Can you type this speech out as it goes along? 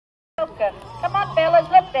pelican. Come on, fellas,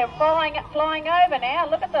 look, they're flying over now.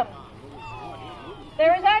 Look at them.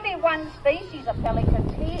 There is only one species of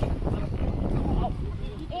pelicans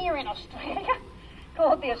here in Australia,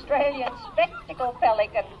 called the Australian spectacle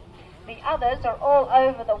pelican. The others are all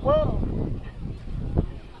over the world.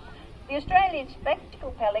 The Australian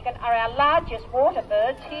spectacle pelican are our largest water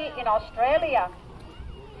birds here in Australia.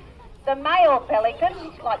 The male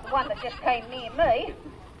pelicans, like the one that just came near me,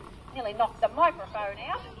 nearly knocked the microphone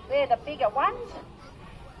out. They're the bigger ones.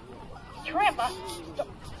 Trevor,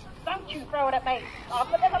 don't you throw it at me. Oh,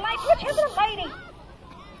 but there's a lady. Watch out for the lady.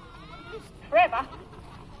 Trevor,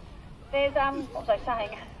 there's, what was I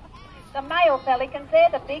saying? The male pelicans, they're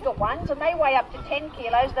the bigger ones, and they weigh up to 10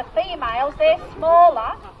 kilos. The females, they're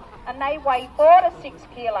smaller, and they weigh 4 to 6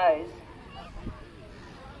 kilos.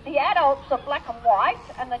 The adults are black and white,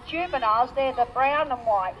 and the juveniles, they're the brown and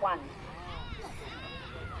white ones.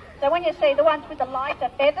 So when you see the ones with the lighter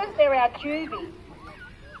feathers, they're our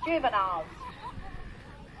juveniles.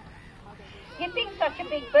 You'd think such a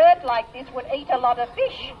big bird like this would eat a lot of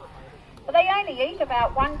fish, but they only eat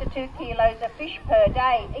about 1 to 2 kilos of fish per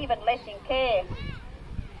day, even less in care.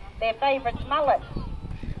 Their favourite's mullets.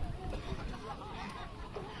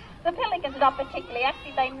 The pelicans are not particularly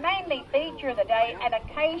active. They mainly feed during the day and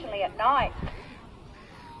occasionally at night.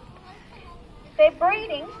 Their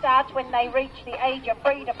breeding starts when they reach the age of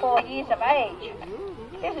 3 to 4 years of age.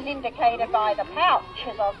 This is indicated by the pouch,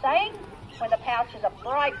 as I was saying, when the pouch is a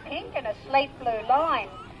bright pink and a slate blue line.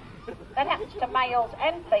 That happens to males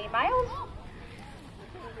and females.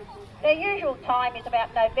 Their usual time is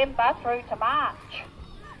about November through to March.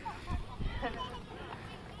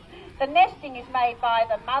 The nesting is made by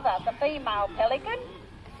the mother, the female pelican.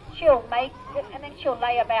 She'll make it, and then she'll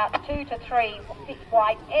lay about 2 to 3 thick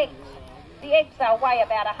white eggs. The eggs weigh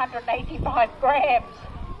about 185 grams.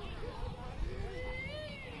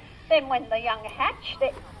 Then when the young hatch,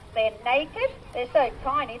 they're naked. They're so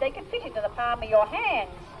tiny they can fit into the palm of your hands.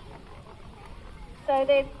 So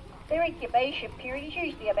their incubation period is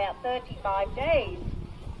usually about 35 days.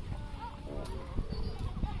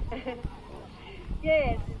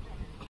 Yes.